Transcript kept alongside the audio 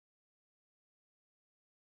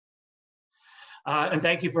And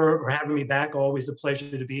thank you for having me back. Always a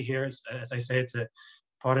pleasure to be here. As I say, it's a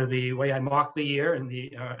part of the way I mark the year and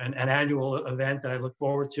an annual event that I look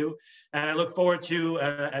forward to. And I look forward to,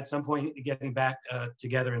 at some point, getting back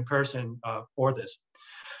together in person for this.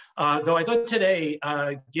 Though I thought today,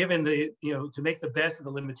 given to make the best of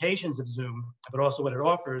the limitations of Zoom, but also what it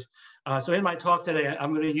offers. So in my talk today,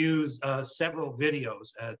 I'm going to use several videos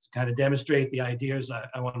to kind of demonstrate the ideas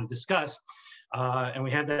I want to discuss. And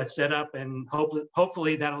we have that set up, and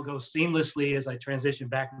hopefully that'll go seamlessly as I transition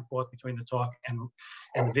back and forth between the talk and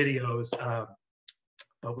the videos.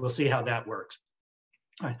 But we'll see how that works.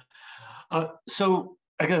 All right. So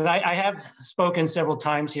again, I have spoken several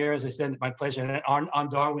times here, as I said, my pleasure, on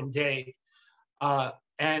Darwin Day.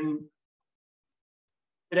 And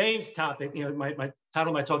today's topic, my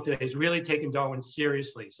title of my talk today is really taking Darwin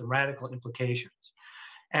seriously, some radical implications.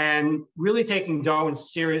 And really taking Darwin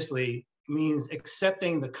seriously means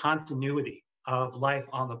accepting the continuity of life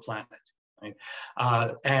on the planet. Right?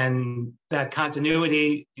 And that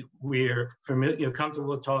continuity, we're more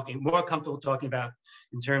comfortable talking about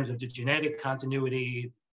in terms of the genetic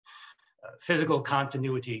continuity, physical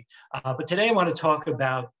continuity. But today I want to talk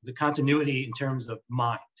about the continuity in terms of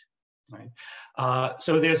mind. Right?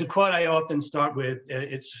 So there's a quote I often start with.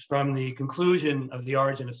 It's from the conclusion of The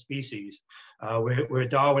Origin of Species, where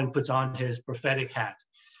Darwin puts on his prophetic hat.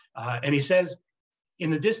 And he says, in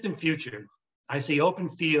the distant future, I see open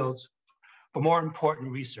fields for more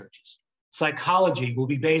important researches. Psychology will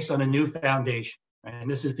be based on a new foundation,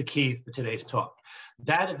 and this is the key for today's talk,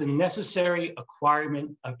 that of the necessary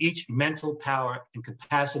acquirement of each mental power and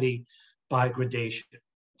capacity by gradation.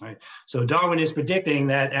 Right? So Darwin is predicting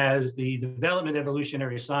that as the development of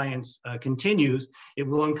evolutionary science continues, it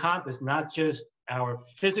will encompass not just our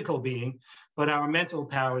physical being, but our mental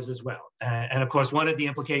powers as well. And of course, one of the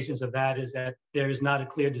implications of that is that there is not a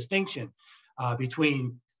clear distinction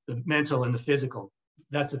between the mental and the physical.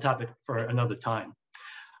 That's a topic for another time.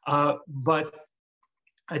 But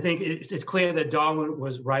I think it's clear that Darwin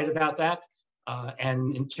was right about that.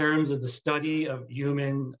 And in terms of the study of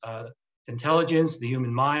human intelligence, the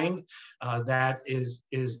human mind, that is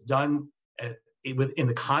done in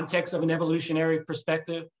the context of an evolutionary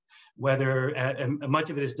perspective, whether, and much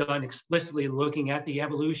of it is done explicitly looking at the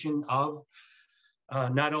evolution of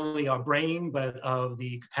not only our brain, but of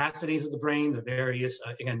the capacities of the brain, the various,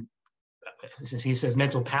 again, he says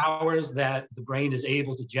mental powers that the brain is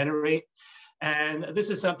able to generate. And this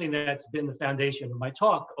is something that's been the foundation of my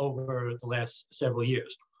talk over the last several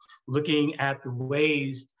years, looking at the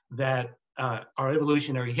ways that our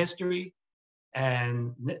evolutionary history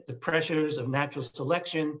and the pressures of natural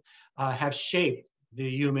selection have shaped the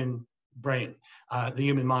human brain, the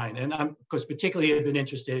human mind. And I'm, of course, particularly have been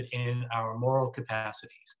interested in our moral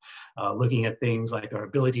capacities, looking at things like our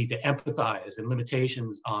ability to empathize and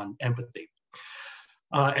limitations on empathy,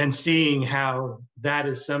 and seeing how that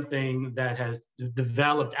is something that has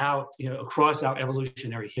developed out across our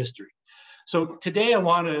evolutionary history. So today I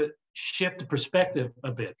want to shift the perspective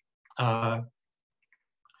a bit.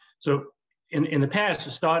 So in the past,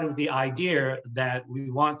 it started with the idea that we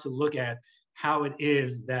want to look at how it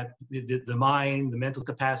is that the mind, the mental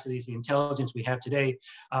capacities, the intelligence we have today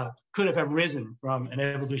could have arisen from an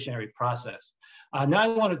evolutionary process. Now I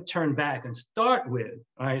want to turn back and start with,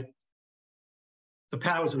 right, the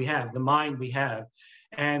powers we have, the mind we have,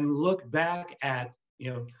 and look back at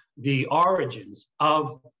the origins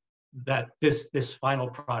of this final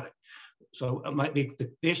product. So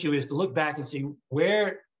the issue is to look back and see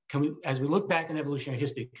where can we, as we look back in evolutionary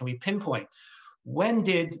history, can we pinpoint when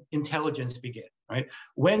did intelligence begin, right?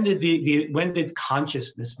 When did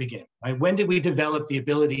consciousness begin, right? When did we develop the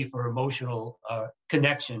ability for emotional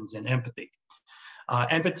connections and empathy?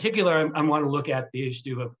 In particular, I want to look at the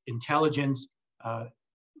issue of intelligence,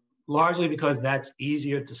 largely because that's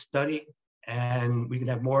easier to study and we can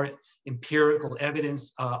have more empirical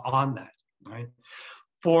evidence on that, right?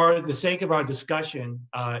 For the sake of our discussion,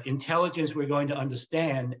 intelligence we're going to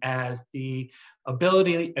understand as the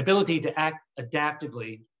ability to act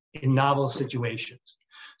adaptively in novel situations.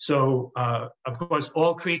 So, of course,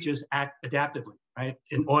 all creatures act adaptively, right?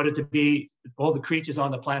 In order to be, all the creatures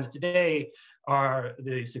on the planet today are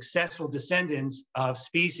the successful descendants of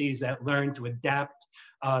species that learn to adapt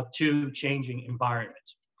to changing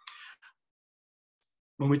environments.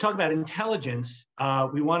 When we talk about intelligence,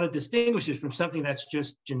 we want to distinguish it from something that's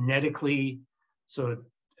just genetically sort of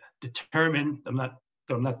determined. I'm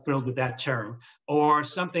not thrilled with that term, or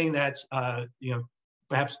something that's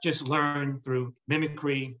perhaps just learned through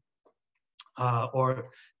mimicry,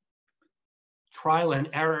 or trial and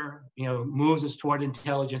error, moves us toward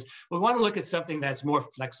intelligence. We want to look at something that's more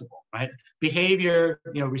flexible, right? Behavior,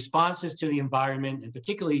 responses to the environment, and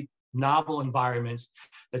particularly novel environments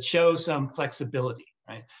that show some flexibility,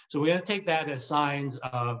 right? So we're going to take that as signs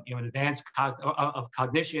of an advanced of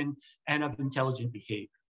cognition and of intelligent behavior.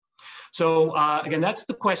 So again, that's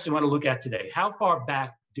the question I want to look at today. How far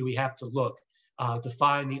back do we have to look to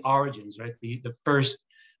find the origins, right? The first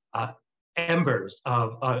embers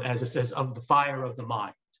of, as it says, of the fire of the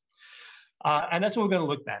mind. And that's what we're going to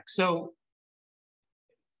look back. So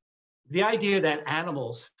the idea that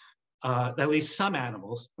animals, at least some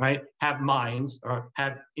animals, right, have minds or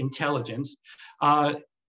have intelligence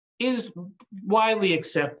is widely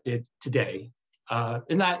accepted today.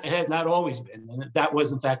 And that has not always been. And that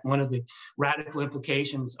was, in fact, one of the radical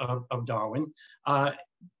implications of Darwin.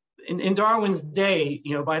 In Darwin's day,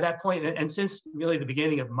 by that point, and since really the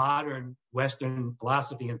beginning of modern Western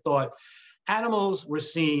philosophy and thought, animals were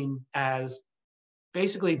seen as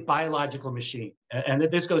basically biological machine. And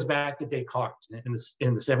this goes back to Descartes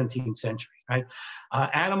in the 17th century, right?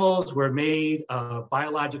 Animals were made of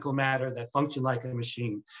biological matter that functioned like a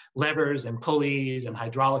machine, levers and pulleys and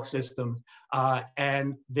hydraulic systems,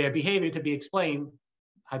 and their behavior could be explained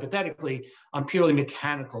hypothetically on purely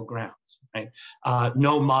mechanical grounds, right?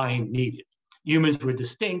 No mind needed. Humans were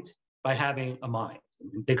distinct by having a mind.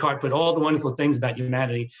 Descartes put all the wonderful things about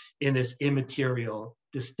humanity in this immaterial,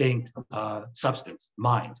 distinct substance,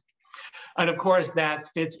 mind. And of course, that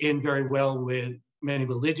fits in very well with many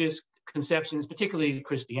religious conceptions, particularly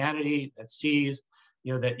Christianity, that sees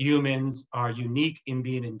that humans are unique in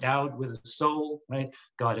being endowed with a soul, right?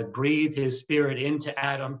 God had breathed his spirit into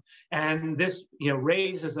Adam, and this,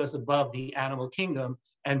 raises us above the animal kingdom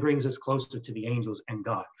and brings us closer to the angels and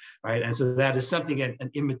God, right? And so that is something, an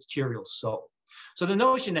immaterial soul. So the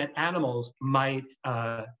notion that animals might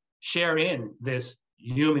share in this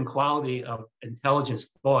human quality of intelligence,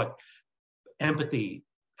 thought, empathy,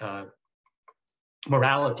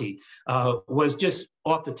 morality was just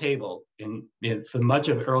off the table for much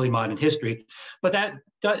of early modern history. But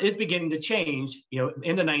that is beginning to change,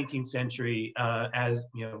 in the 19th century as,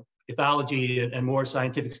 ethology and more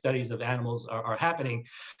scientific studies of animals are happening.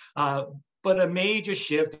 But a major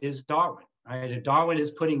shift is Darwin. Right? If Darwin is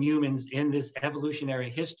putting humans in this evolutionary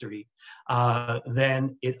history,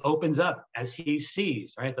 then it opens up, as he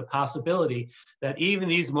sees, right, the possibility that even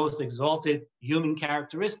these most exalted human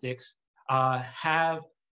characteristics have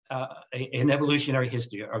an evolutionary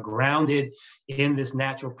history, are grounded in this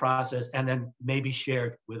natural process, and then maybe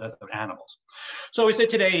shared with other animals. So we said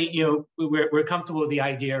today, we're comfortable with the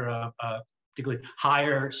idea of particularly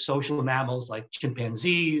higher social mammals like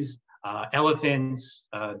chimpanzees, elephants,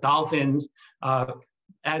 dolphins,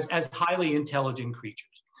 as highly intelligent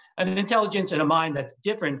creatures. An intelligence and a mind that's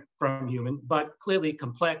different from human, but clearly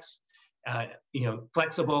complex,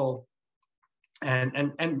 flexible,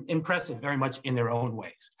 and impressive very much in their own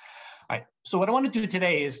ways. All right. So what I want to do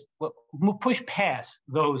today is push past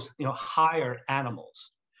those higher animals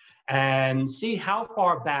and see how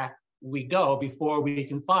far back we go before we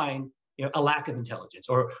can find a lack of intelligence,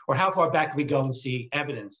 or how far back we go and see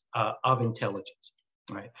evidence of intelligence.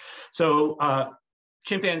 Right. So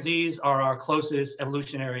chimpanzees are our closest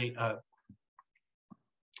evolutionary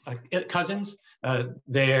cousins.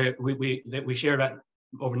 We share about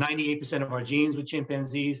over 98% of our genes with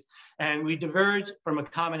chimpanzees, and we diverged from a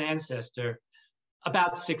common ancestor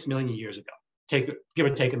about 6 million years ago, give or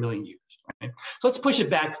take a million years. Right? So let's push it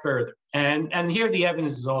back further. And here the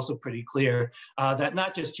evidence is also pretty clear that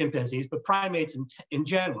not just chimpanzees, but primates in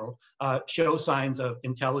general show signs of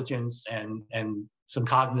intelligence and some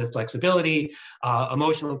cognitive flexibility,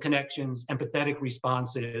 emotional connections, empathetic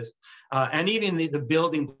responses, and even the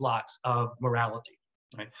building blocks of morality.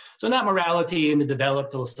 Right? So not morality in the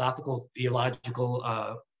developed philosophical,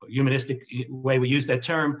 theological, humanistic way we use that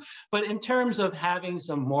term, but in terms of having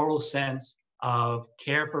some moral sense of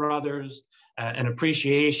care for others, an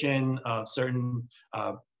appreciation of certain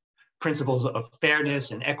principles of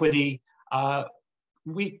fairness and equity.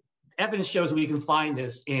 Evidence shows we can find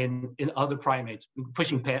this in other primates,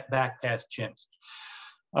 pushing back past chimps.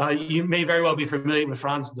 You may very well be familiar with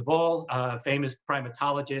Frans de Waal, famous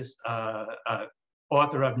primatologist,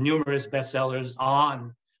 author of numerous bestsellers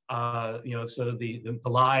on sort of the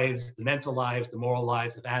lives, the mental lives, the moral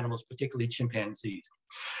lives of animals, particularly chimpanzees.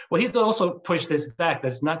 Well, he's also pushed this back, that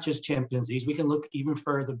it's not just chimpanzees, we can look even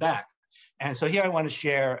further back. And so here I want to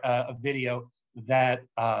share a video that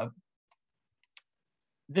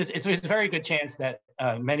there's a very good chance that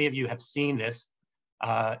many of you have seen this.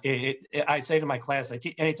 I say to my class,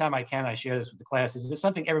 anytime I can, I share this with the class. It's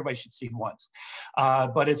something everybody should see once.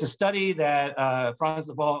 But it's a study that Franz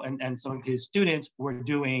de Waal and some of his students were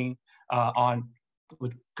doing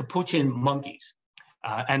with capuchin monkeys.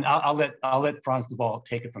 And I'll let Franz de Waal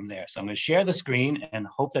take it from there. So I'm going to share the screen and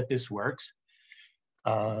hope that this works.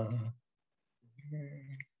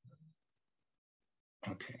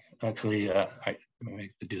 Okay, actually, I'm going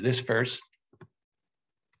to do this first.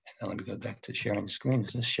 And let me go back to sharing the screen.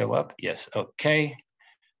 Does this show up? Yes, okay.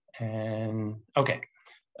 And okay.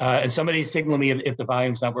 And somebody signal me if the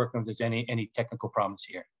volume's not working, if there's any technical problems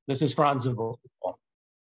here. This is Franz de Waal.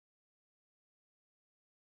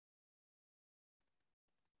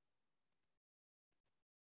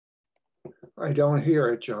 I don't hear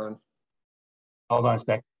it, John. Hold on a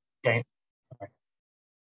sec. Okay.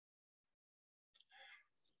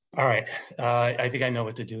 All right. I think I know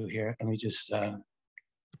what to do here. Let me just.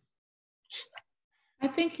 I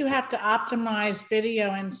think you have to optimize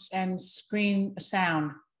video and screen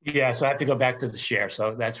sound. Yeah, so I have to go back to the share.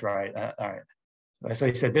 So that's right. All right. As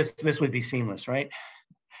I said, this would be seamless, right?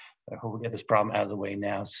 I hope we get this problem out of the way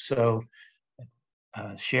now. So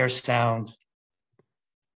share sound,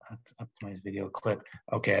 optimize video clip.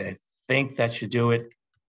 Okay, I think that should do it.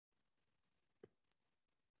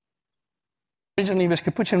 Originally with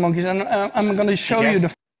capuchin monkeys, and I'm going to show you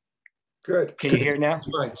the. Good. Can you hear it now? It's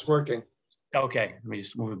fine. It's working. Okay, let me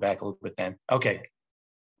just move it back a little bit then. Okay.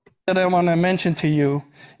 That I want to mention to you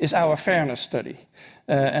is our fairness study.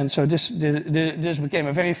 And so this became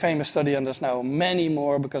a very famous study, and there's now many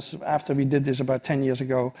more, because after we did this about 10 years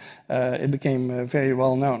ago, it became very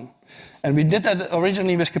well known. And we did that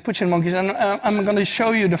originally with capuchin monkeys, and I'm going to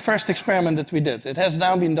show you the first experiment that we did. It has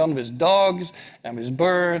now been done with dogs, and with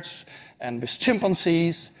birds, and with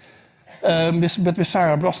chimpanzees. But with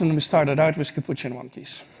Sarah Brosnan, we started out with capuchin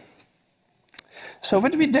monkeys. So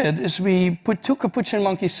what we did is we put two capuchin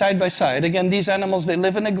monkeys side by side. Again, these animals, they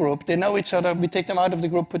live in a group. They know each other. We take them out of the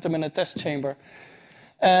group, put them in a test chamber.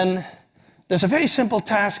 And there's a very simple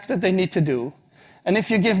task that they need to do. And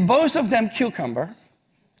if you give both of them cucumber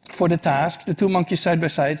for the task, the two monkeys side by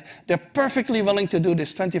side, they're perfectly willing to do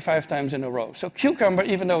this 25 times in a row. So cucumber,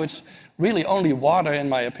 even though it's really only water in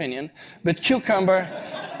my opinion, but cucumber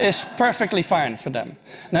is perfectly fine for them.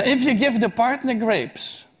 Now, if you give the partner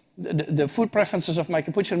grapes, the food preferences of my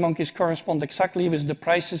capuchin monkeys correspond exactly with the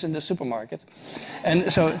prices in the supermarket.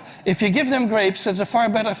 And so if you give them grapes, that's a far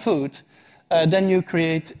better food than you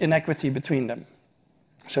create inequity between them.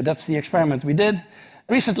 So that's the experiment we did.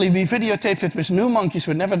 Recently, we videotaped it with new monkeys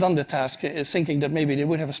who had never done the task, thinking that maybe they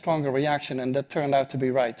would have a stronger reaction, and that turned out to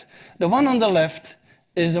be right. The one on the left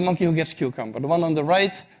is the monkey who gets cucumber. The one on the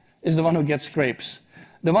right is the one who gets grapes.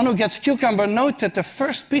 The one who gets cucumber, note that the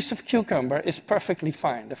first piece of cucumber is perfectly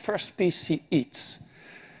fine. The first piece she eats.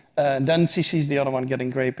 Then she sees the other one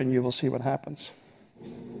getting grape, and you will see what happens.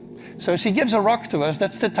 So she gives a rock to us,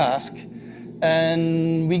 that's the task.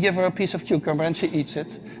 And we give her a piece of cucumber, and she eats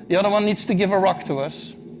it. The other one needs to give a rock to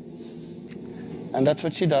us. And that's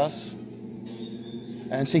what she does.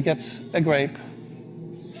 And she gets a grape.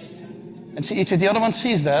 And she eats it. The other one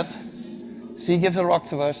sees that. She gives a rock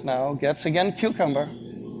to us now, gets again cucumber.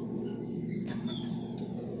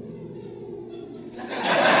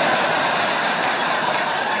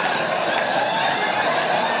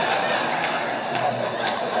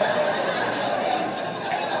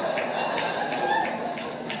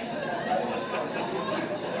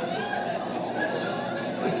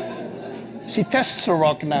 She tests the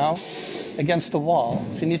rock now against the wall.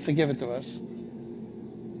 She needs to give it to us.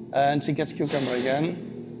 And she gets cucumber again.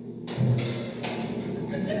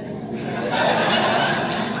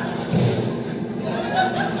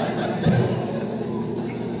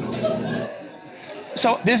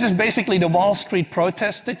 So this is basically the Wall Street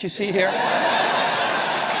protest that you see here.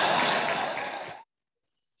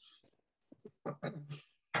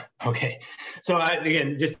 Okay, so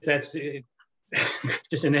again, that's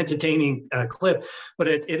just an entertaining clip, but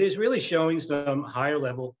it is really showing some higher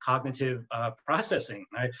level cognitive processing,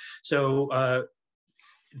 right? So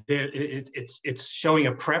it's showing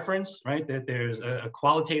a preference, right? That there's a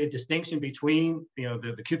qualitative distinction between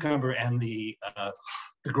the cucumber and the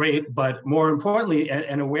grape, but more importantly,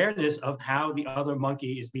 an awareness of how the other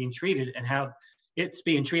monkey is being treated and how it's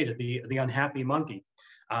being treated, the unhappy monkey,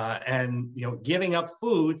 and giving up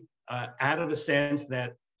food out of a sense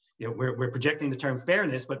that we're projecting the term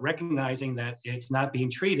fairness, but recognizing that it's not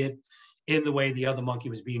being treated in the way the other monkey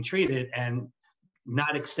was being treated, and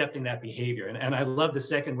not accepting that behavior. And I love the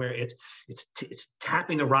second where it's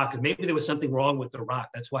tapping the rock, because maybe there was something wrong with the rock.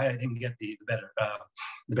 That's why I didn't get the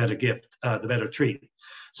better gift, the better treat.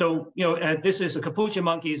 So, this is the capuchin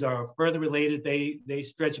monkeys are further related. They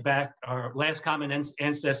stretch back. Our last common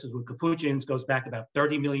ancestors with capuchins goes back about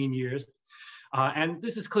 30 million years. And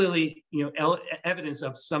this is clearly, evidence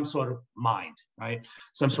of some sort of mind, right?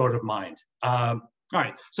 Some sort of mind. All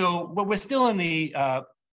right, but we're still in the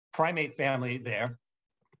primate family there.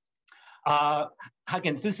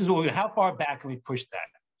 Again, this is how far back can we push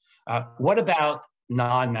that? What about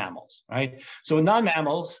non-mammals, right? So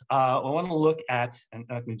non-mammals, I want to look at, and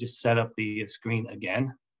let me just set up the screen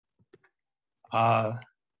again.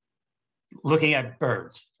 Looking at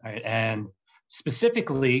birds, right? And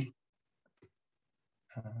specifically,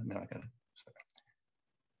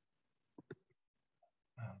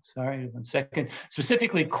 sorry, 1 second.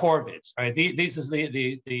 Specifically corvids, right? These is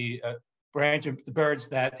the branch of the birds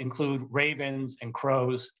that include ravens and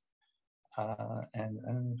crows. And I don't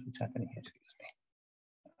know what's happening here, excuse me.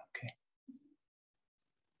 Okay.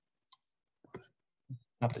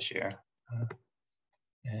 Up to share.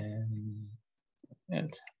 And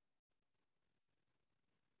back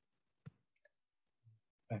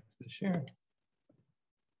to the share.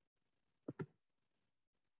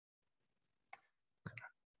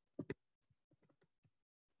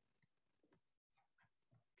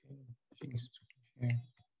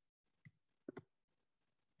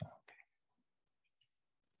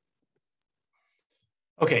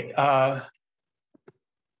 Okay.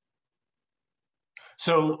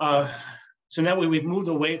 So now we've moved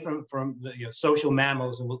away from the social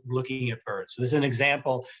mammals and we're looking at birds. So this is an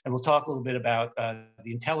example, and we'll talk a little bit about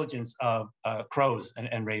the intelligence of crows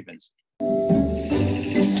and ravens.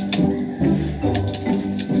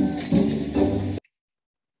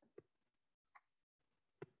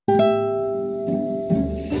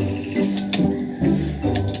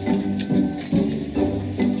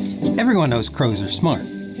 Everyone knows crows are smart.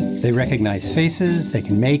 They recognize faces, they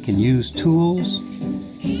can make and use tools.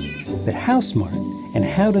 But how smart, and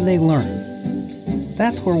how do they learn?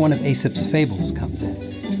 That's where one of Aesop's fables comes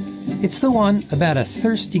in. It's the one about a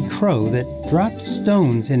thirsty crow that dropped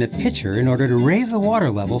stones in a pitcher in order to raise the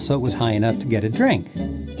water level so it was high enough to get a drink.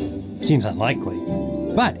 Seems unlikely.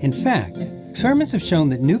 But, in fact, experiments have shown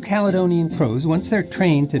that New Caledonian crows, once they're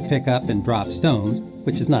trained to pick up and drop stones,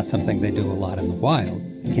 which is not something they do a lot in the wild,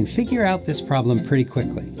 can figure out this problem pretty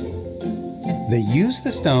quickly. They use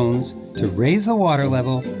the stones to raise the water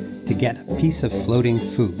level to get a piece of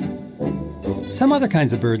floating food. Some other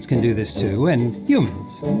kinds of birds can do this too, and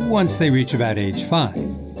humans, once they reach about age 5.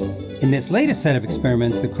 In this latest set of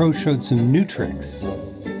experiments, the crows showed some new tricks.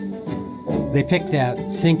 They picked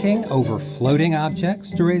out sinking over floating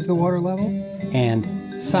objects to raise the water level,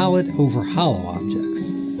 and solid over hollow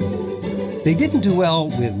objects. They didn't do well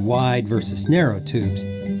with wide versus narrow tubes,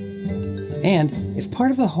 and if part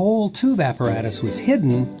of the whole tube apparatus was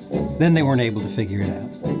hidden, then they weren't able to figure it out.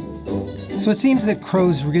 So it seems that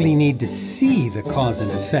crows really need to see the cause and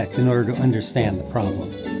effect in order to understand the problem.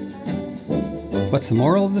 What's the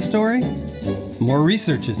moral of the story? More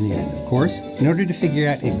research is needed, of course, in order to figure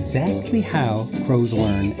out exactly how crows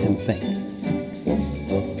learn and think.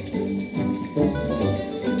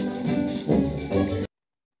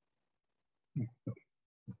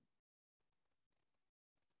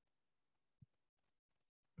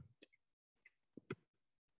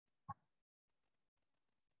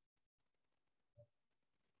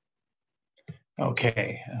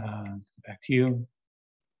 Okay, back to you.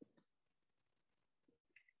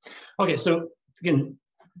 Okay, so again,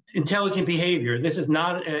 intelligent behavior. This is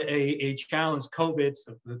not a challenge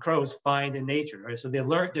the crows find in nature, right? So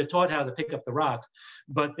they're taught how to pick up the rocks,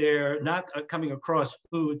 but they're not coming across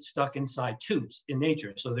food stuck inside tubes in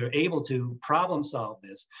nature. So they're able to problem solve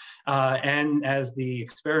this. And as the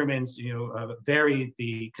experiments, vary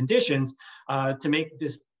the conditions to make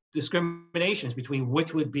this discriminations between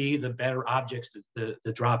which would be the better objects to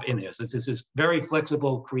drop in there. So this is very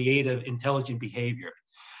flexible, creative, intelligent behavior.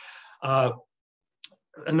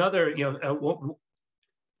 Another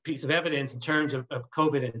piece of evidence in terms of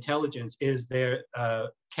COVID intelligence is their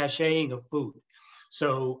caching of food.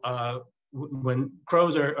 So when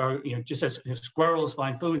crows are just as squirrels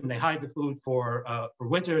find food and they hide the food for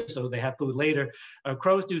winter, so they have food later,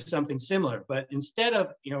 crows do something similar. But instead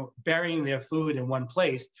of burying their food in one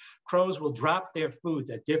place, crows will drop their foods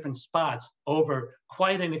at different spots over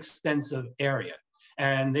quite an extensive area.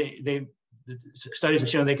 And the studies have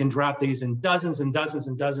shown they can drop these in dozens and dozens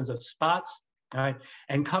and dozens of spots, right,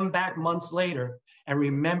 and come back months later and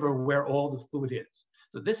remember where all the food is.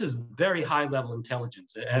 So this is very high level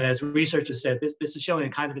intelligence. And as researchers said, this is showing a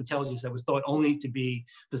kind of intelligence that was thought only to be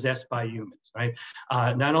possessed by humans, right?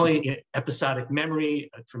 Not only episodic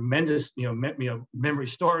memory, a tremendous memory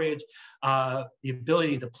storage, the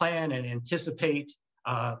ability to plan and anticipate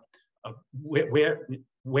where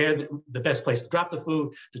the best place to drop the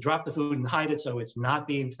food and hide it so it's not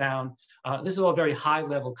being found. This is all very high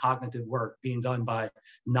level cognitive work being done by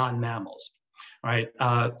non-mammals, right?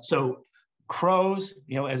 So crows,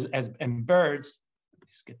 and birds,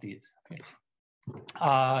 just get these. Okay.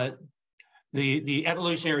 The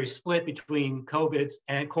evolutionary split between corvids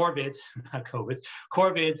and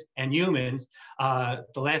humans, the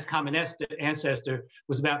last common ancestor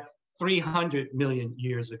was about 300 million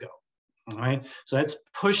years ago. All right, so that's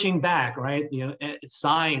pushing back, right?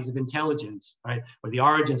 Signs of intelligence, right, or the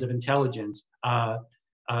origins of intelligence,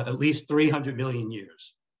 at least 300 million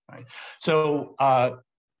years, right? So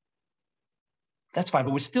that's fine,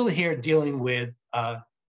 but we're still here dealing with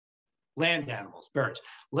land animals, birds.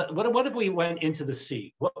 What if we went into the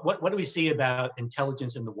sea? What do we see about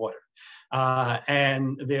intelligence in the water?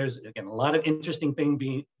 And there's, again, a lot of interesting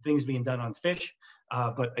things being done on fish.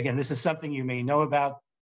 But again, this is something you may know about.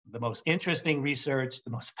 The most interesting research, the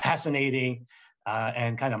most fascinating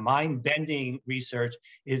and kind of mind-bending research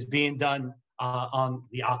is being done on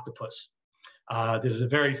the octopus. There's a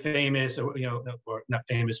very famous, or not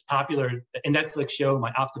famous, popular Netflix show,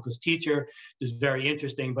 My Octopus Teacher, is very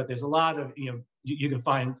interesting, but there's a lot of, you can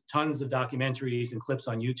find tons of documentaries and clips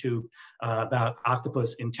on YouTube about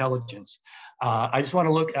octopus intelligence. I just want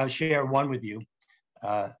to share one with you.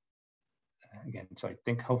 Again, so I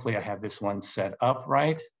think hopefully I have this one set up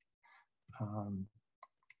right.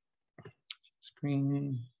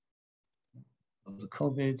 Screen, those are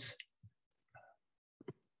COVIDs.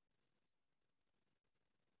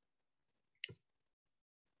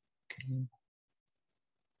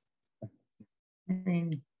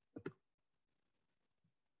 Okay.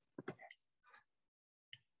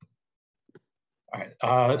 All right,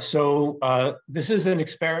 so this is an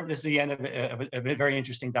experiment. This is the end of a very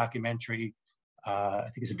interesting documentary. I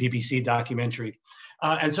think it's a BBC documentary.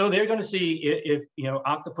 And so they're going to see if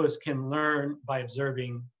octopus can learn by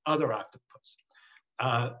observing other octopus.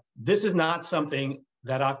 This is not something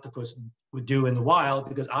that octopus would do in the wild,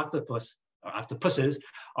 because octopuses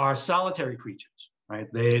are solitary creatures,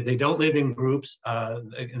 right? They don't live in groups.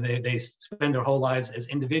 They spend their whole lives as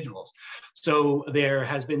individuals. So there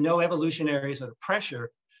has been no evolutionary sort of pressure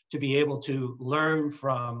to be able to learn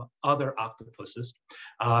from other octopuses,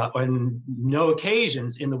 on no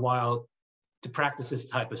occasions in the wild to practice this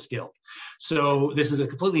type of skill. So this is a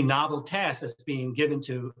completely novel task that's being given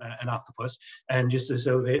to an octopus. And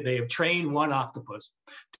so they have trained one octopus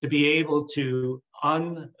to be able to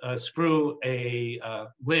unscrew a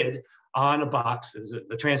lid on a box,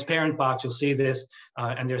 a transparent box. You'll see this,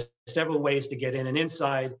 and there's several ways to get in, and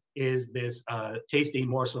inside is this tasty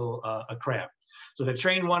morsel of crab. So they've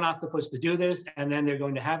trained one octopus to do this, and then they're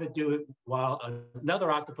going to have it do it while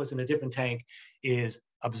another octopus in a different tank is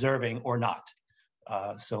observing or not.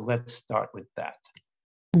 So let's start with that.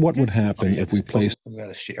 What would happen if we placed... I'm going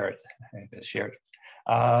to share it. I'm going to share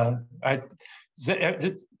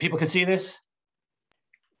it. People can see this?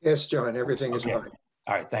 Yes, John, everything is fine.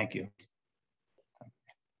 All right, thank you.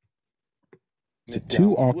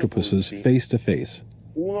 Two octopuses face to face.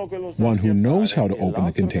 One who knows how to open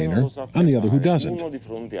the container, and the other who doesn't.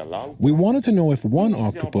 We wanted to know if one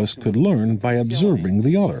octopus could learn by observing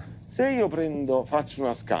the other.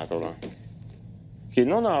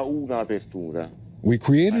 We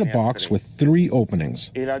created a box with 3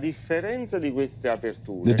 openings. The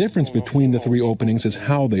difference between the 3 openings is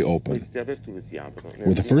how they open.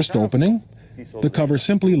 With the first opening, the cover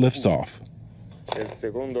simply lifts off.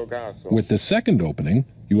 With the second opening,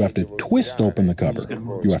 you have to twist open the cover.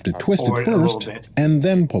 You have to twist it first and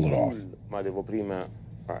then pull it off.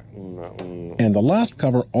 And the last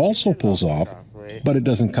cover also pulls off, but it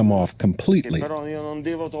doesn't come off completely.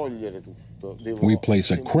 We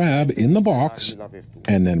place a crab in the box,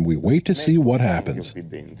 and then we wait to see what happens.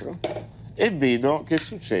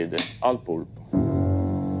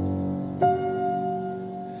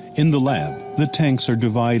 In the lab, the tanks are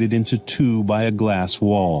divided into 2 by a glass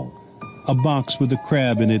wall. A box with a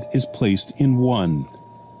crab in it is placed in one.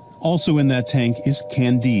 Also in that tank is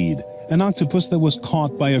Candide, an octopus that was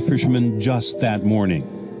caught by a fisherman just that morning.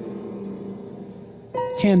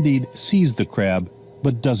 Candide sees the crab,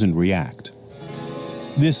 but doesn't react.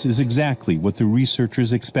 This is exactly what the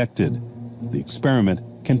researchers expected. The experiment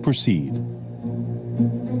can proceed.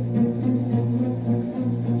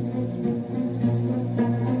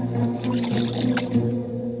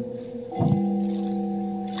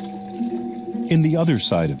 In the other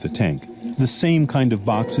side of the tank, the same kind of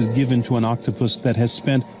box is given to an octopus that has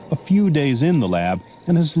spent a few days in the lab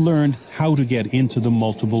and has learned how to get into the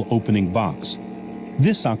multiple opening box.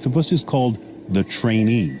 This octopus is called the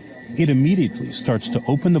trainee. It immediately starts to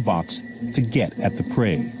open the box to get at the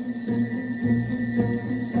prey.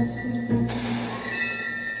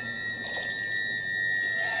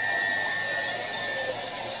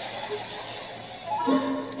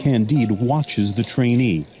 Candide watches the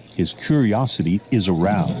trainee. His curiosity is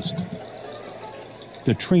aroused.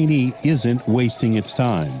 The trainee isn't wasting its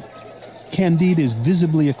time. Candide is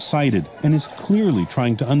visibly excited and is clearly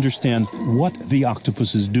trying to understand what the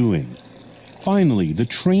octopus is doing. Finally, the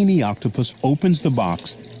trainee octopus opens the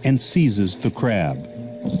box and seizes the crab.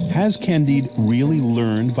 Has Candide really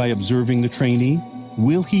learned by observing the trainee?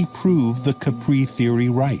 Will he prove the Capri theory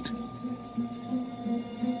right?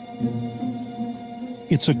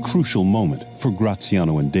 It's a crucial moment for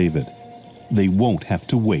Graziano and David. They won't have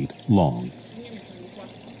to wait long.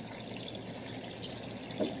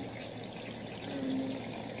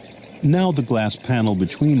 Now the glass panel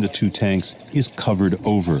between the two tanks is covered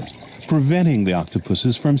over, preventing the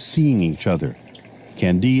octopuses from seeing each other.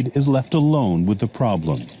 Candide is left alone with the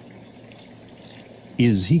problem.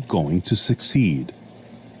 Is he going to succeed?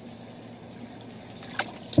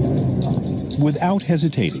 Without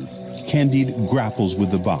hesitating, Candide grapples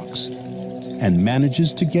with the box and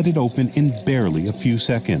manages to get it open in barely a few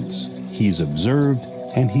seconds. He's observed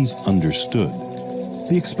and he's understood.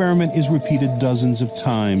 The experiment is repeated dozens of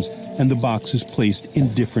times and the box is placed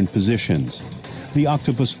in different positions. The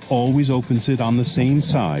octopus always opens it on the same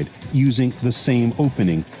side using the same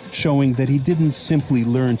opening, showing that he didn't simply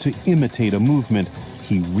learn to imitate a movement,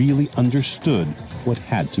 he really understood what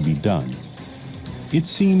had to be done. It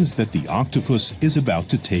seems that the octopus is about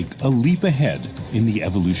to take a leap ahead in the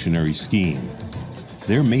evolutionary scheme.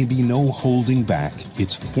 There may be no holding back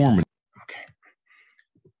its formidable. Okay.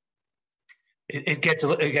 It gets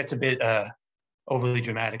a bit overly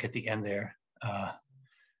dramatic at the end there.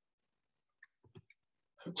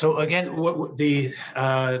 So again, the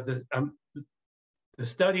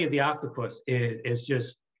study of the octopus is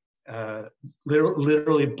just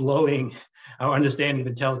literally blowing our understanding of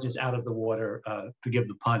intelligence out of the water, forgive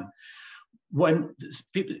the pun. When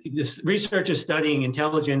this researchers studying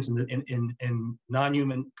intelligence in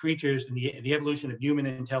non-human creatures and the evolution of human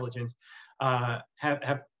intelligence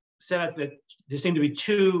have said that there seem to be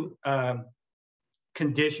two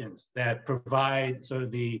conditions that provide sort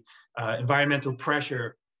of the environmental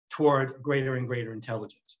pressure toward greater and greater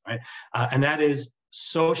intelligence, right? And that is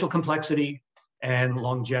social complexity and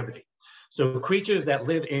longevity. So creatures that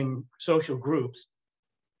live in social groups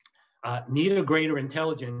need a greater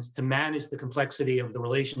intelligence to manage the complexity of the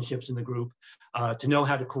relationships in the group, to know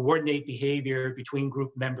how to coordinate behavior between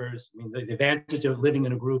group members. I mean, the advantage of living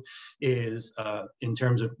in a group is in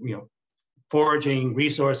terms of, foraging,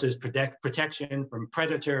 resources, protection from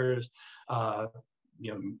predators,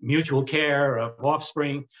 mutual care of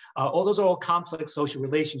offspring. All those are all complex social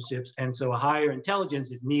relationships, and so a higher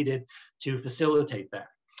intelligence is needed to facilitate that.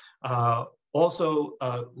 Also,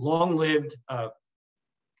 long-lived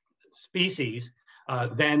species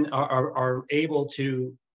then are able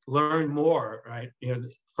to learn more, right?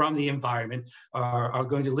 From the environment, are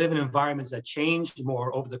going to live in environments that change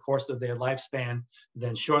more over the course of their lifespan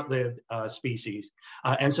than short-lived species.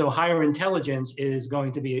 And so higher intelligence is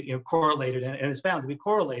going to be correlated, and is found to be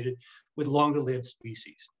correlated with longer-lived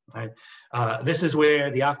species. Right? This is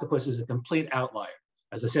where the octopus is a complete outlier.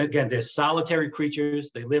 As I said, again, they're solitary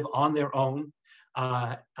creatures. They live on their own.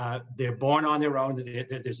 They're born on their own.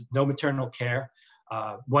 There's no maternal care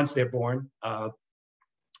once they're born.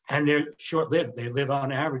 And they're short-lived. They live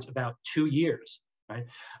on average about 2 years, right?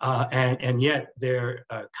 And yet their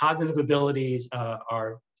cognitive abilities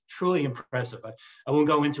are truly impressive. I won't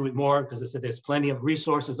go into it more because I said there's plenty of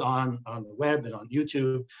resources on the web and on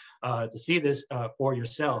YouTube to see this for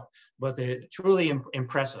yourself, but they're truly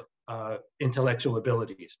impressive intellectual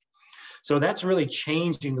abilities. So that's really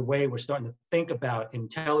changing the way we're starting to think about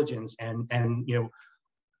intelligence and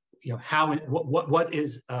how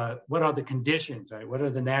what are the conditions, right? What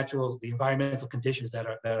are the environmental conditions that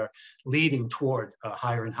are leading toward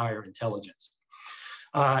higher and higher intelligence?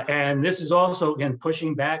 And this is also, again,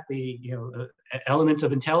 pushing back the elements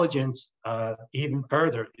of intelligence even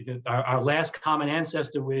further. Our last common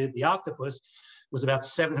ancestor with the octopus was about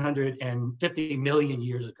 750 million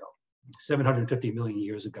years ago. 750 million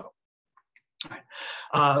years ago.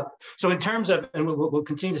 So in terms of, and we'll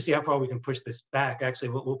continue to see how far we can push this back. Actually,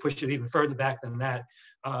 we'll push it even further back than that.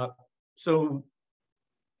 So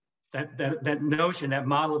that notion, that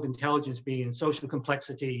model of intelligence being social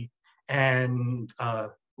complexity and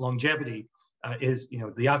longevity is,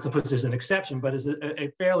 the octopus is an exception, but is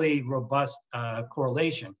a fairly robust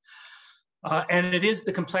correlation. And it is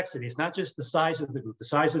the complexity. It's not just the size of the group. The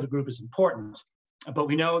size of the group is important, but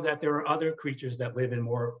we know that there are other creatures that live in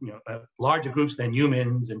more, larger groups than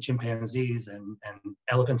humans and chimpanzees and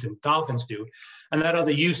elephants and dolphins do, and that are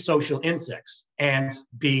the eusocial insects, ants,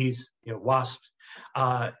 bees, wasps,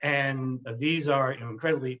 and these are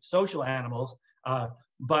incredibly social animals.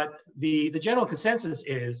 But the general consensus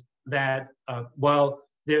is that while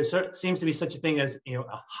there seems to be such a thing as a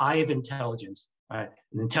hive intelligence, right,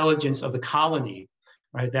 an intelligence of the colony,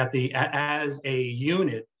 right, that as a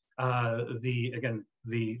unit, the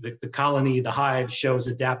colony, the hive shows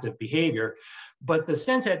adaptive behavior, but the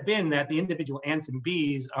sense had been that the individual ants and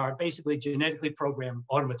bees are basically genetically programmed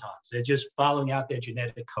automatons. They're just following out their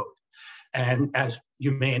genetic code. And as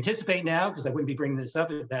you may anticipate now, because I wouldn't be bringing this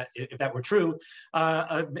up if that were true,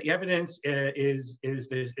 the evidence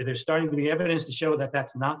there's starting to be evidence to show that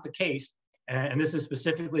that's not the case. And this is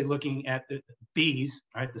specifically looking at the bees,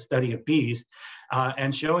 right, the study of bees,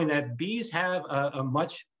 and showing that bees have a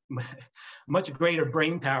much greater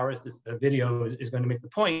brain power, as this video is going to make the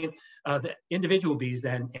point, the individual bees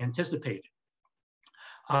than anticipated.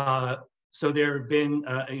 So there have been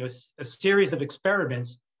a series of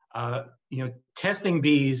experiments testing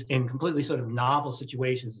bees in completely sort of novel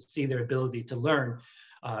situations to see their ability to learn,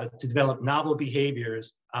 to develop novel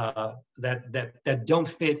behaviors that don't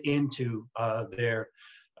fit into their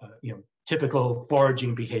typical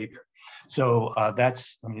foraging behavior. So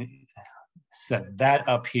that's, let me set that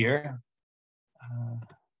up here.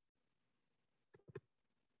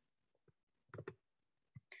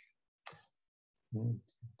 Sorry,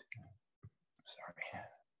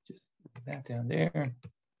 just put that down there.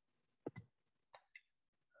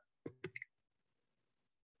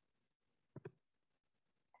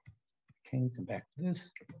 Okay, so back to this.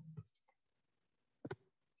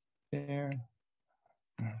 There.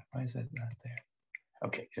 Why is that not there?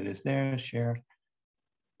 Okay, it is there. Share.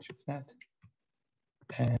 That.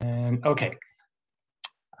 And okay.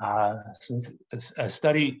 Since a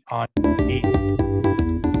study on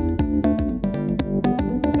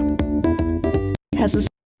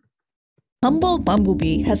humble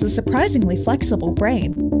bumblebee has a surprisingly flexible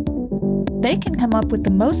brain. They can come up with the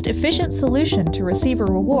most efficient solution to receive a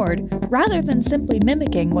reward rather than simply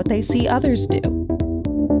mimicking what they see others do.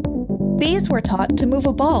 Bees were taught to move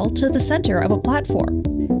a ball to the center of a platform.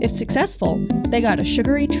 If successful, they got a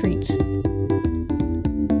sugary treat.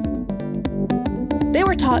 They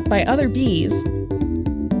were taught by other bees,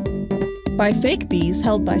 by fake bees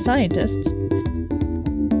held by scientists,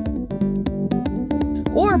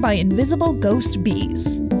 or by invisible ghost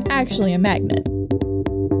bees, actually a magnet.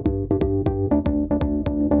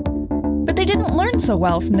 But they didn't learn so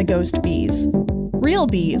well from the ghost bees. Real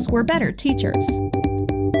bees were better teachers.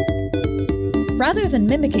 Rather than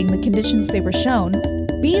mimicking the conditions they were shown,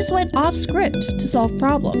 bees went off script to solve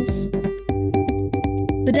problems.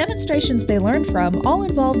 The demonstrations they learned from all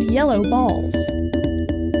involved yellow balls.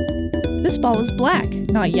 This ball is black,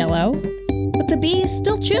 not yellow, but the bee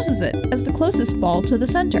still chooses it as the closest ball to the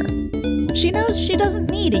center. She knows she doesn't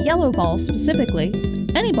need a yellow ball specifically.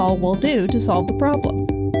 Any ball will do to solve the problem.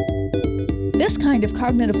 This kind of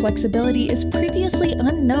cognitive flexibility is previously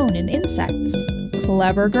unknown in insects.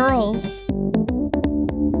 Clever girls.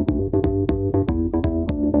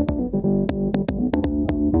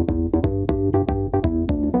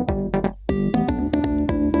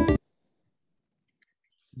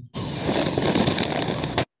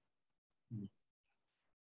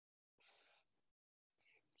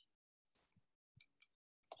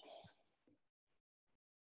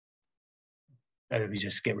 Let me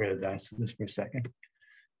just get rid of that. So this for a second.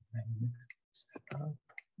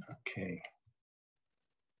 Okay.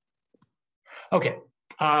 Okay.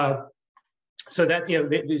 So that,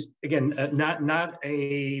 there's again not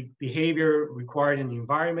a behavior required in the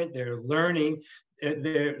environment. They're learning.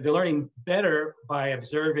 They're learning better by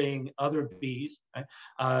observing other bees.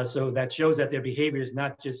 Right? So that shows that their behavior is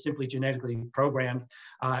not just simply genetically programmed,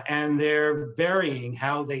 and they're varying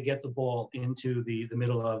how they get the ball into the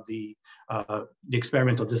middle of the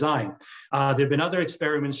experimental design. There have been other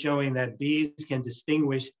experiments showing that bees can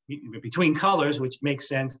distinguish between colors, which makes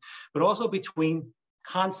sense, but also between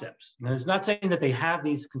concepts. Now, it's not saying that they have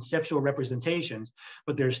these conceptual representations,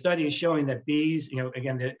 but there are studies showing that bees,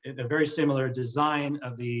 again, a very similar design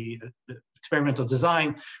of the experimental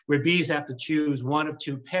design, where bees have to choose one of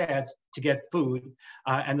two paths to get food,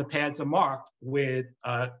 and the paths are marked with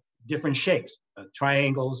different shapes,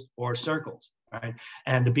 triangles or circles. right?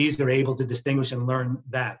 And the bees are able to distinguish and learn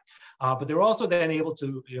that. But they're also then able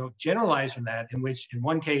to, generalize from that, in which in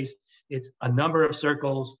one case, it's a number of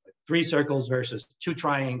circles, 3 circles versus 2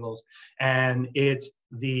 triangles, and it's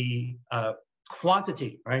the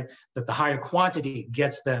quantity, right? That the higher quantity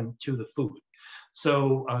gets them to the food.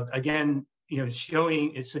 So again,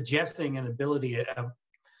 suggesting an ability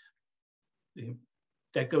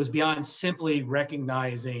that goes beyond simply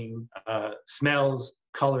recognizing smells,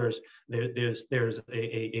 colors. There's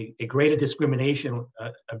a greater discrimination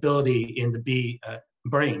ability in the bee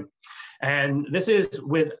brain, and this is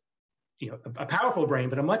with a powerful brain,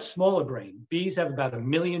 but a much smaller brain. Bees have about 1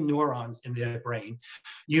 million neurons in their brain.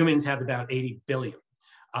 Humans have about 80 billion.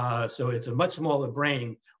 So it's a much smaller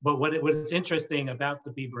brain. But what's interesting about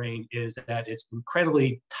the bee brain is that it's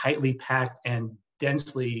incredibly tightly packed and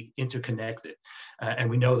densely interconnected. And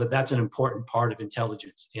we know that that's an important part of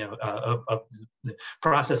intelligence, of the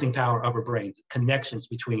processing power of our brain, the connections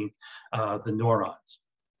between the neurons.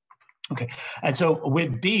 Okay, and so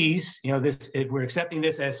with bees, if we're accepting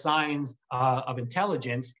this as signs of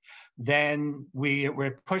intelligence, then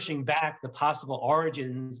we're pushing back the possible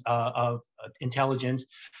origins of intelligence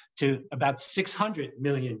to about 600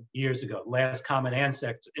 million years ago, last common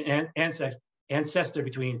ancestor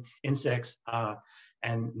between insects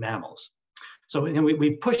and mammals. So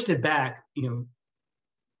we've pushed it back,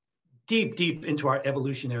 deep into our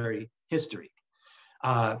evolutionary history.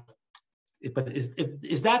 But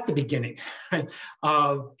is that the beginning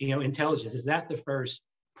of intelligence? Is that the first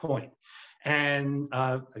point? And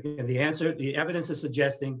again, the evidence is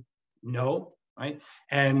suggesting no, right?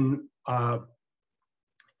 And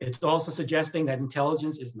it's also suggesting that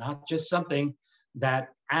intelligence is not just something that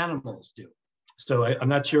animals do. So I'm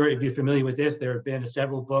not sure if you're familiar with this. There have been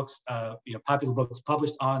several books, popular books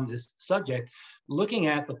published on this subject, looking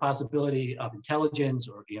at the possibility of intelligence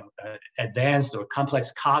or advanced or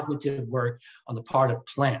complex cognitive work on the part of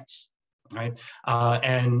plants, right?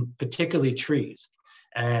 And particularly trees.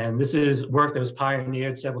 And this is work that was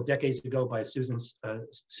pioneered several decades ago by Susan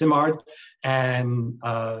Simard, and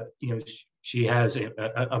she has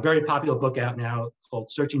a very popular book out now called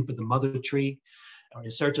 "Searching for the Mother Tree," or "In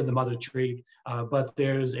Search of the Mother Tree." But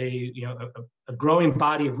there's a growing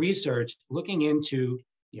body of research looking into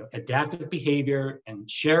adaptive behavior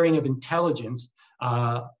and sharing of intelligence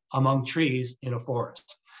among trees in a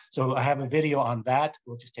forest. So I have a video on that.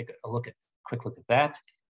 We'll just take a quick look at that,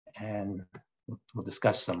 and we'll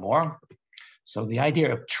discuss some more. So the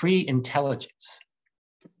idea of tree intelligence.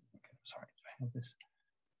 Okay, sorry, do I have this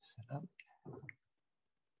set up?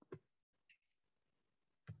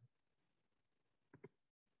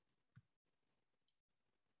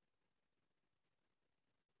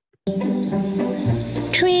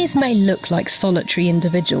 Trees may look like solitary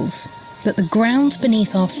individuals, but the ground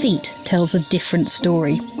beneath our feet tells a different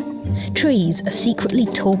story. Trees are secretly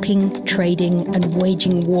talking, trading, and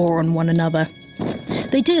waging war on one another.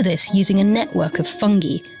 They do this using a network of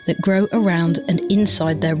fungi that grow around and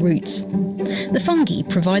inside their roots. The fungi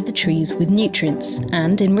provide the trees with nutrients,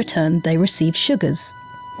 and in return they receive sugars.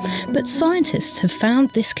 But scientists have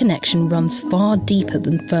found this connection runs far deeper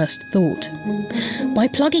than first thought. By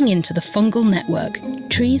plugging into the fungal network,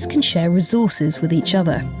 trees can share resources with each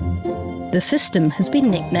other. The system has been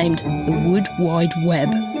nicknamed the Wood Wide Web.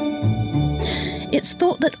 It's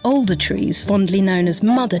thought that older trees, fondly known as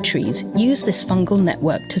mother trees, use this fungal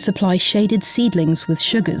network to supply shaded seedlings with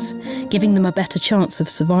sugars, giving them a better chance of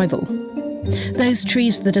survival. Those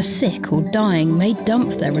trees that are sick or dying may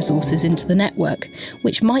dump their resources into the network,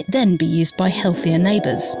 which might then be used by healthier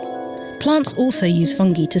neighbours. Plants also use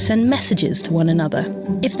fungi to send messages to one another.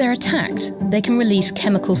 If they're attacked, they can release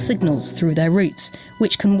chemical signals through their roots,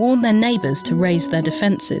 which can warn their neighbours to raise their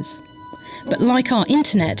defences. But like our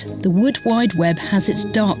internet, the Wood Wide Web has its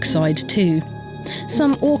dark side too.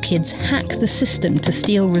 Some orchids hack the system to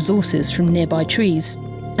steal resources from nearby trees.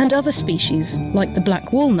 And other species, like the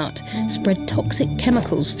black walnut, spread toxic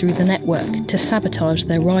chemicals through the network to sabotage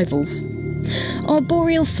their rivals.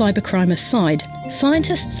 Arboreal cybercrime aside,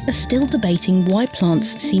 scientists are still debating why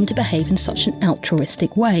plants seem to behave in such an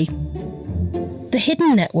altruistic way. The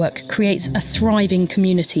hidden network creates a thriving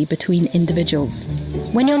community between individuals.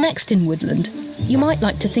 When you're next in woodland, you might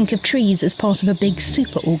like to think of trees as part of a big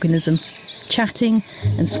superorganism, chatting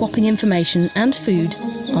and swapping information and food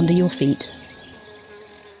under your feet.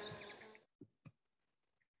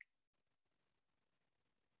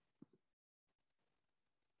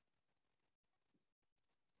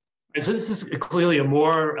 And so this is clearly a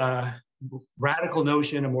more radical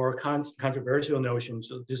notion, a more controversial notion.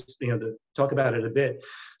 So just to talk about it a bit.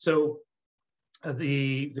 So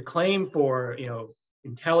the claim for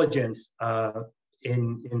intelligence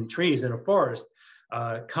in trees in a forest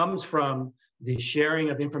comes from the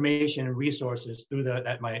sharing of information and resources through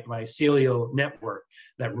that mycelial network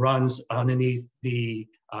that runs underneath the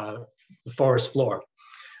forest floor.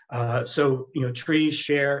 So, trees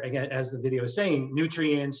share, again, as the video is saying,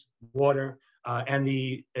 nutrients, water, and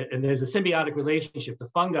there's a symbiotic relationship. The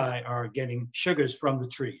fungi are getting sugars from the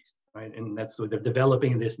trees, right? And that's what they're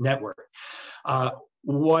developing this network.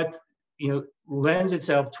 What lends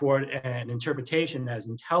itself toward an interpretation as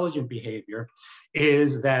intelligent behavior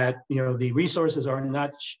is that the resources are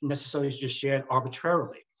not necessarily just shared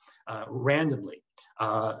arbitrarily, randomly.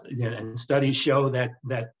 And studies show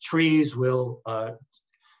that trees will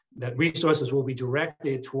that resources will be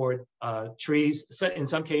directed toward trees, in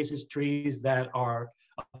some cases, trees that are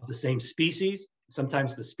of the same species.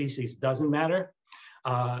 Sometimes the species doesn't matter.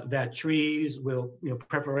 That trees will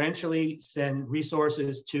preferentially send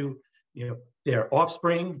resources to their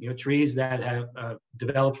offspring, trees that have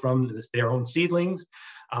developed from their own seedlings.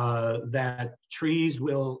 That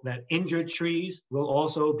injured trees will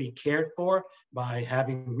also be cared for by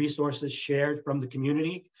having resources shared from the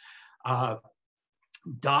community.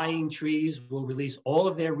 Dying trees will release all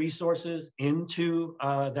of their resources into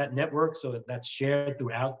that network, so that's shared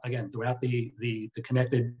throughout the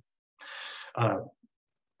connected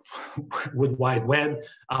Wood Wide Web.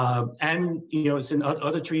 And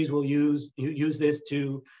other trees will use this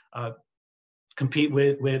to compete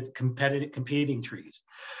with competing trees.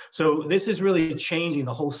 So this is really changing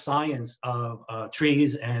the whole science of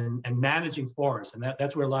trees and managing forests, and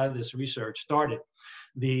that's where a lot of this research started.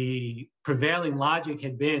 The prevailing logic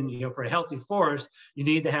had been, for a healthy forest, you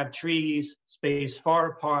need to have trees spaced far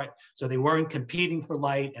apart so they weren't competing for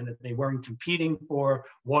light and that they weren't competing for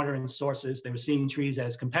water and sources. They were seeing trees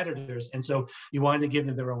as competitors, and so you wanted to give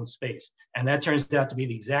them their own space. And that turns out to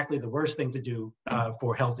be exactly the worst thing to do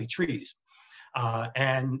for healthy trees.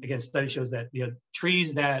 And again, study shows that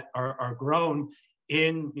trees that are grown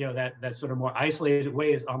in that sort of more isolated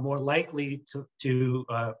ways are more likely to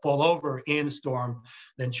fall over in a storm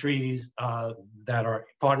than trees that are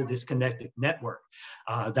part of this connected network.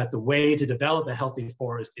 That the way to develop a healthy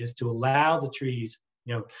forest is to allow the trees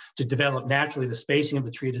to develop naturally, the spacing of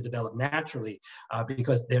the tree to develop naturally,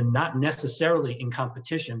 because they're not necessarily in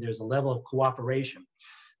competition. There's a level of cooperation.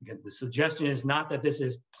 Again, the suggestion is not that this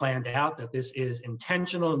is planned out, that this is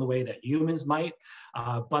intentional in the way that humans might,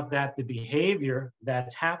 but that the behavior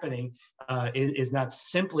that's happening is not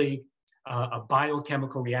simply a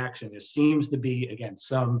biochemical reaction. There seems to be, again,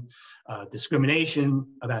 some discrimination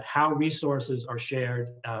about how resources are shared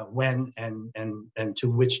when and to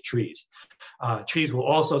which trees. Trees will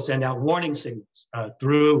also send out warning signals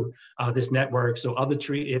through this network. So other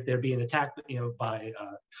trees, if they're being attacked, by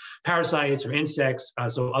parasites or insects,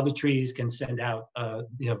 so other trees can send out,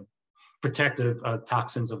 protective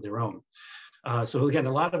toxins of their own. So again,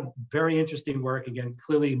 a lot of very interesting work, again,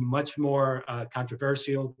 clearly much more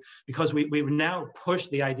controversial, because we now push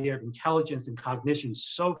the idea of intelligence and cognition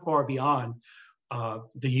so far beyond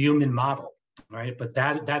the human model, right? But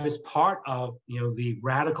that is part of the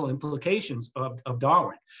radical implications of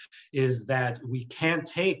Darwin, is that we can't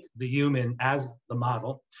take the human as the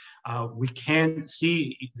model. We can't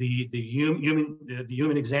see the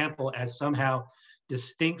human example as somehow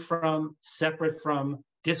distinct from, separate from,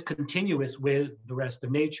 discontinuous with the rest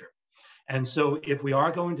of nature. And so if we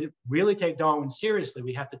are going to really take Darwin seriously,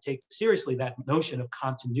 we have to take seriously that notion of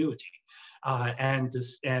continuity, and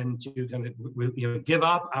to kind of, give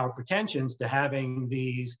up our pretensions to having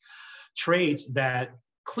these traits that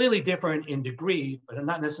clearly different in degree, but are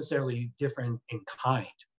not necessarily different in kind,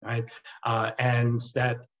 right?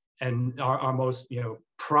 And our most,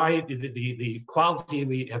 pride, the quality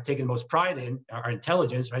we have taken most pride in, our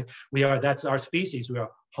intelligence, right? That's our species. We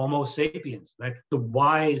are Homo sapiens, right? The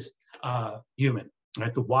wise human,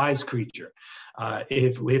 right? The wise creature.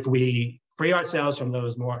 If we free ourselves from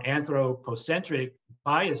those more anthropocentric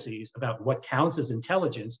biases about what counts as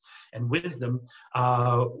intelligence and wisdom,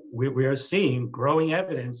 we are seeing growing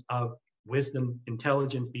evidence of wisdom,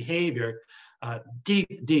 intelligent behavior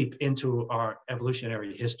deep into our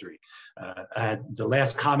evolutionary history. The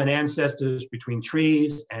last common ancestors between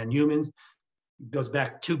trees and humans goes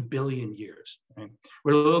back 2 billion years. Right?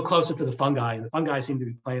 We're a little closer to the fungi, and the fungi seem to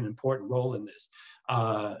be playing an important role in this,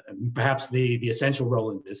 perhaps the essential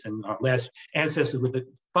role in this. And our last ancestors with the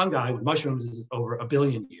fungi, with mushrooms, is over 1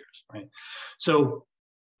 billion years. Right? So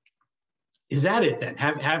is that it then?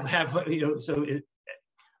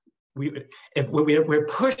 We're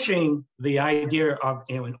pushing the idea of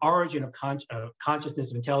an origin of consciousness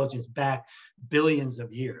and intelligence back billions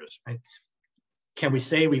of years, right? Can we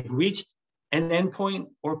say we've reached an endpoint,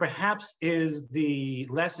 or perhaps is the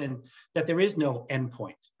lesson that there is no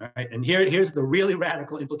endpoint, right? And here's the really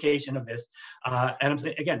radical implication of this. And I'm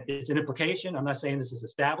saying, again, it's an implication. I'm not saying this is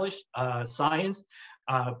established science.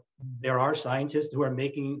 There are scientists who are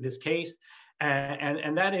making this case,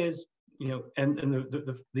 and that is, you know, and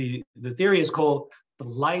the theory is called the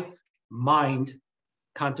life-mind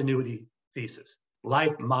continuity thesis.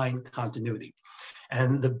 Life-mind continuity.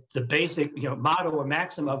 And the basic, you know, motto or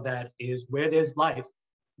maxim of that is, where there's life,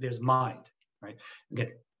 there's mind, right?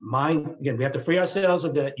 Again, mind, again, we have to free ourselves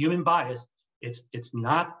of the human bias. It's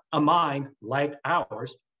not a mind like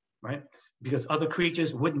ours, right? Because other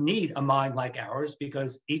creatures would need a mind like ours,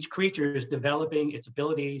 because each creature is developing its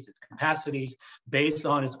abilities, its capacities based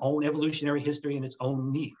on its own evolutionary history and its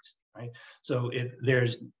own needs, right? So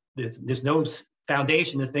there's no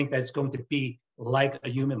foundation to think that it's going to be like a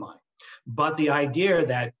human mind. But the idea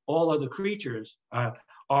that all other creatures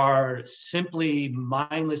are simply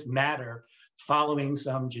mindless matter following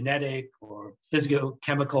some genetic or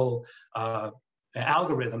physicochemical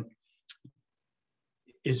algorithm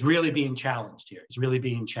is really being challenged here. It's really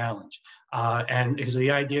being challenged. And because the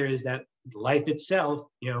idea is that life itself,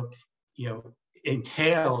 you know,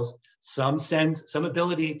 entails some sense, some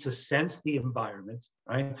ability to sense the environment,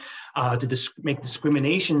 right? To make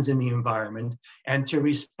discriminations in the environment, and to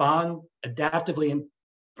respond adaptively and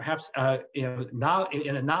perhaps, you know, now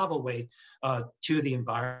in a novel way to the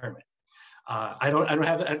environment. I don't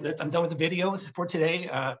have. I'm done with the video for today.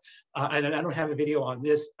 I don't have a video on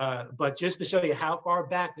this, but just to show you how far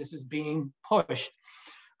back this is being pushed,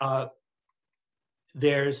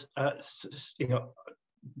 there's, you know,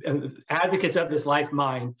 advocates of this life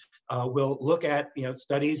mind will look at, you know,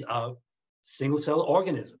 studies of single cell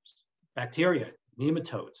organisms, bacteria,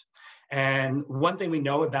 nematodes. And one thing we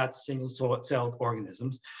know about single celled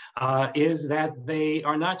organisms is that they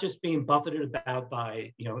are not just being buffeted about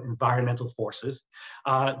by, you know, environmental forces,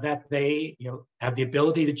 that they, you know, have the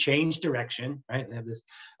ability to change direction, right? They have this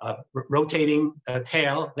rotating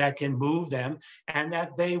tail that can move them, and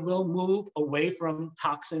that they will move away from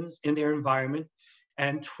toxins in their environment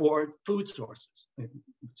and toward food sources,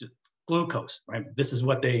 glucose, right? This is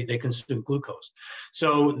what they consume, glucose.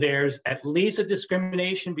 So there's at least a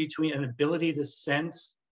discrimination between an ability to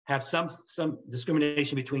sense, have some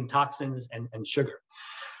discrimination between toxins and sugar.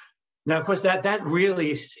 Now, of course, that really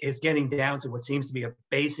is getting down to what seems to be a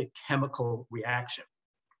basic chemical reaction.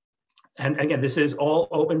 And again, this is all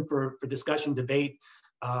open for discussion, debate,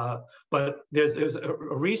 but there's a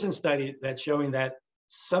recent study that's showing that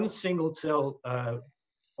some single cell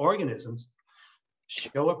organisms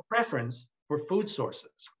show a preference for food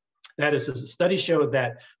sources. That is, a study showed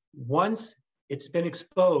that once it's been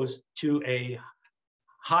exposed to a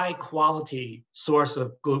high quality source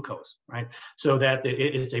of glucose, right? So that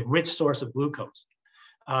it's a rich source of glucose,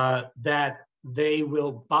 that they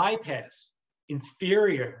will bypass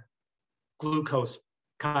inferior glucose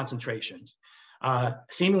concentrations,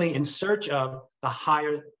 seemingly in search of the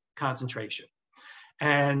higher concentration.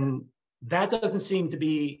 And that doesn't seem to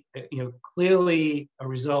be, you know, clearly a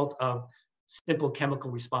result of simple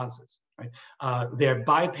chemical responses, right? They're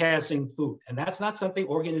bypassing food, and that's not something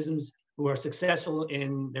organisms who are successful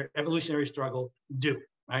in their evolutionary struggle do,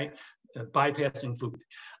 right? Bypassing food,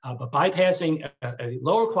 but bypassing a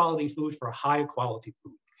lower quality food for a higher quality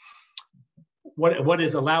food. What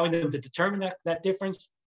is allowing them to determine that difference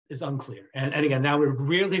is unclear. And again, now we're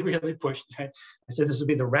really, really pushed. Right? I said this would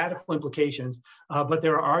be the radical implications, but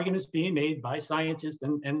there are arguments being made by scientists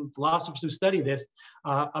and philosophers who study this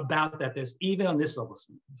about that there's, even on this level,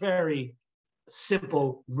 some very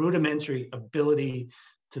simple, rudimentary ability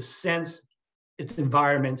to sense its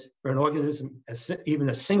environment for an organism, even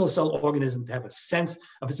a single cell organism, to have a sense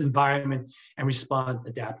of its environment and respond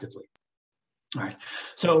adaptively. All right,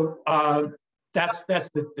 so that's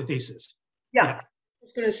the thesis. Yeah. I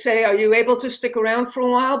was going to say, are you able to stick around for a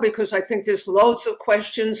while? Because I think there's loads of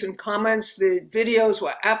questions and comments. The videos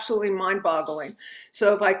were absolutely mind-boggling.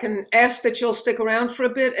 So if I can ask that you'll stick around for a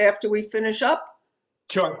bit after we finish up.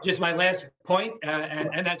 Sure. Just my last point,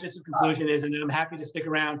 and that's just a conclusion is, and I'm happy to stick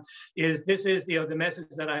around, is this is the message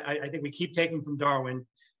that I think we keep taking from Darwin,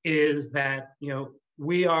 is that, you know,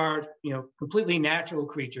 we are, you know, completely natural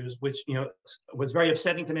creatures, which, you know, was very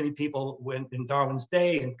upsetting to many people when in Darwin's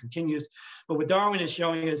day and continues. But what Darwin is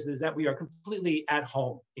showing us is that we are completely at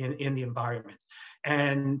home in the environment,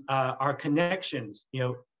 and our connections,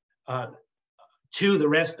 you know, to the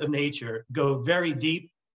rest of nature go very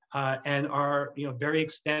deep and are, you know, very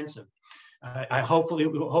extensive. Hopefully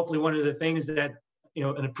one of the things that, you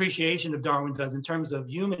know, an appreciation of Darwin does in terms of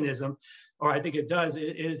humanism, or I think it does,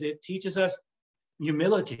 is it teaches us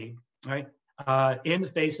humility, right? in the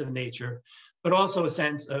face of nature, but also a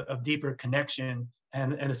sense of deeper connection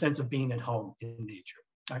and a sense of being at home in nature.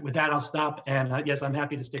 All right, with that, I'll stop. And yes, I'm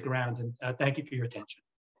happy to stick around. And thank you for your attention.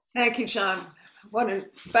 Thank you, John. What a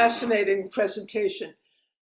fascinating presentation.